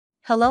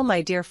Hello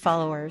my dear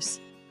followers.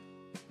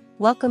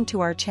 Welcome to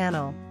our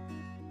channel.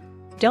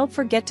 Don't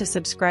forget to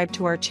subscribe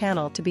to our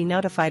channel to be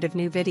notified of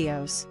new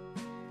videos.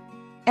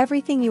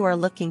 Everything you are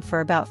looking for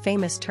about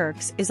famous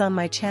Turks is on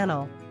my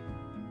channel.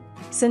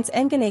 Since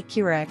Engin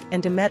Akyürek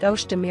and Demet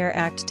Özdemir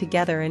act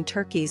together in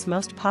Turkey's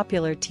most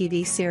popular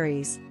TV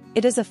series,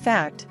 it is a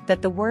fact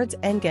that the words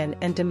Engin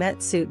and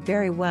Demet suit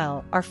very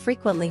well are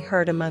frequently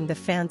heard among the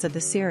fans of the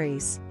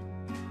series.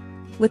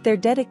 With their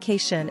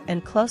dedication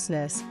and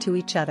closeness to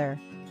each other,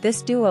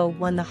 this duo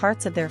won the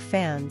hearts of their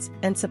fans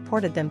and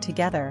supported them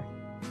together.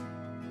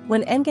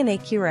 When Engin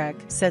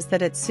Akyürek says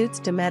that it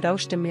suits Demet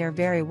Özdemir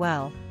very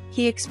well,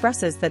 he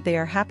expresses that they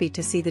are happy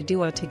to see the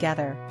duo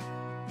together.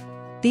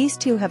 These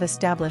two have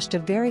established a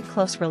very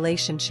close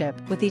relationship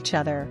with each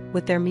other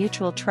with their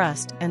mutual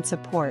trust and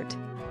support.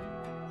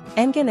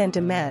 Engin and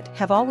Demet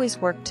have always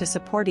worked to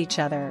support each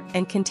other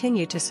and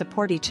continue to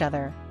support each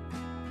other.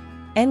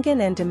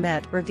 Engin and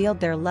Demet revealed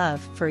their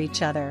love for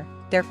each other,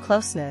 their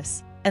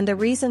closeness, and the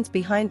reasons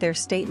behind their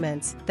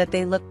statements that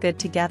they look good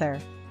together.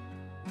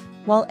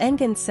 While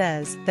Engin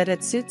says that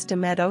it suits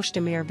Demet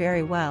Özdemir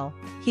very well,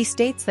 he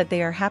states that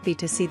they are happy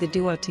to see the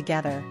duo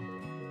together.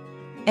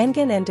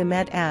 Engin and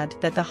Demet add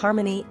that the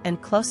harmony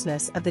and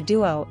closeness of the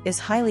duo is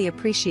highly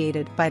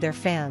appreciated by their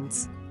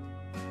fans.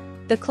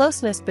 The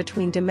closeness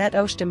between Demet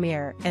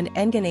Özdemir and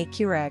Engin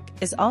Akyürek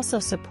is also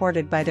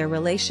supported by their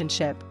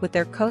relationship with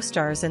their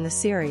co-stars in the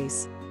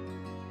series.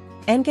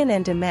 Engin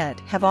and Demet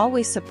have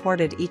always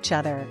supported each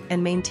other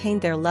and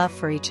maintained their love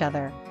for each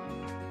other.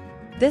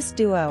 This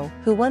duo,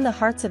 who won the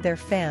hearts of their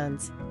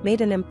fans, made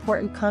an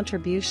important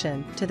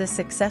contribution to the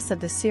success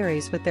of the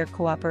series with their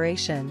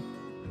cooperation.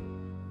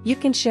 You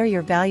can share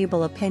your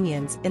valuable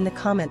opinions in the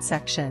comment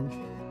section.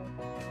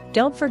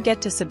 Don't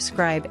forget to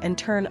subscribe and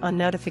turn on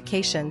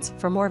notifications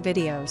for more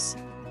videos.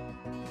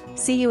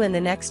 See you in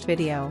the next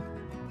video.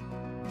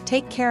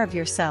 Take care of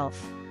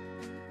yourself.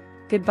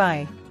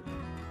 Goodbye.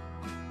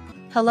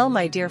 Hello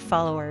my dear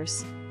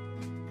followers.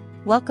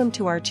 Welcome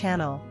to our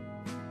channel.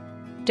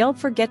 Don't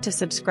forget to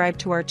subscribe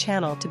to our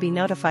channel to be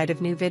notified of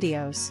new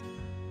videos.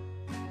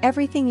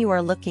 Everything you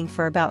are looking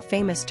for about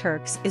famous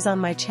Turks is on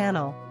my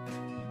channel.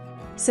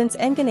 Since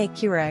Engin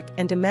Akyürek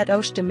and Demet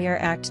Özdemir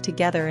act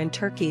together in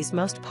Turkey's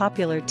most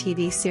popular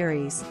TV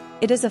series,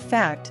 it is a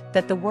fact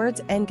that the words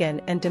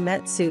Engin and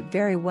Demet suit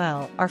very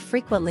well are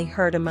frequently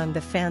heard among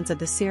the fans of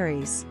the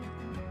series.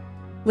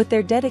 With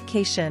their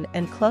dedication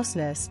and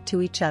closeness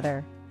to each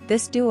other,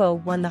 this duo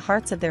won the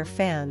hearts of their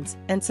fans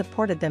and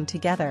supported them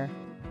together.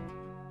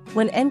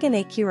 When Engin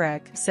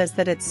Akyürek says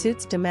that it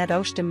suits Demet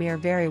Özdemir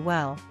very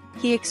well,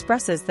 he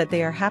expresses that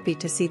they are happy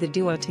to see the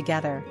duo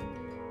together.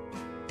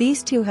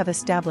 These two have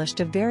established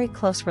a very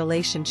close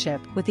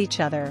relationship with each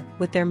other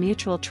with their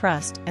mutual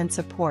trust and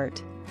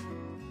support.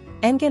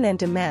 Engin and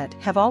Demet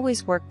have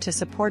always worked to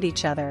support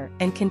each other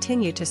and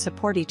continue to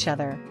support each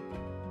other.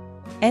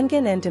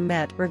 Engin and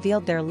Demet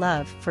revealed their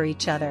love for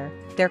each other,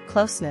 their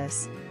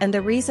closeness, and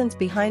the reasons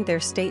behind their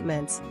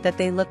statements that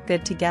they look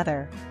good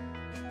together.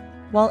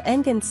 While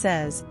Engin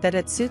says that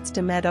it suits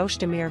Demet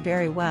Özdemir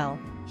very well,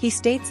 he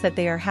states that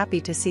they are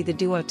happy to see the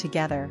duo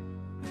together.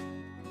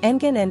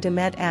 Engin and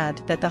Demet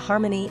add that the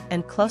harmony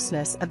and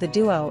closeness of the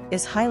duo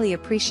is highly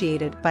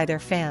appreciated by their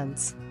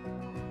fans.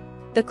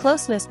 The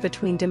closeness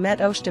between Demet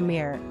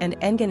Özdemir and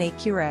Engin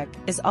Akyürek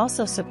is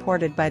also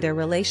supported by their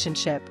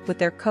relationship with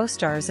their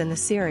co-stars in the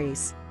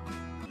series.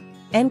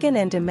 Engin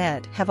and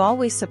Demet have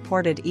always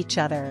supported each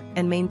other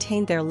and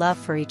maintained their love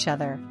for each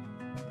other.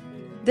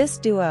 This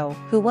duo,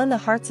 who won the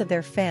hearts of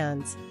their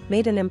fans,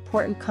 made an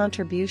important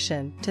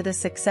contribution to the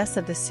success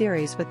of the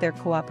series with their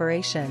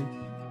cooperation.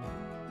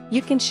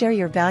 You can share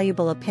your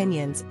valuable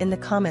opinions in the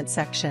comment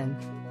section.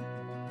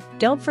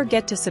 Don't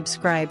forget to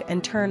subscribe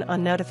and turn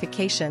on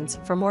notifications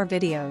for more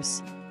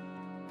videos.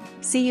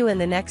 See you in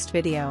the next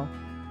video.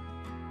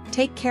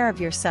 Take care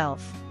of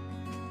yourself.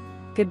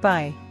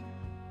 Goodbye.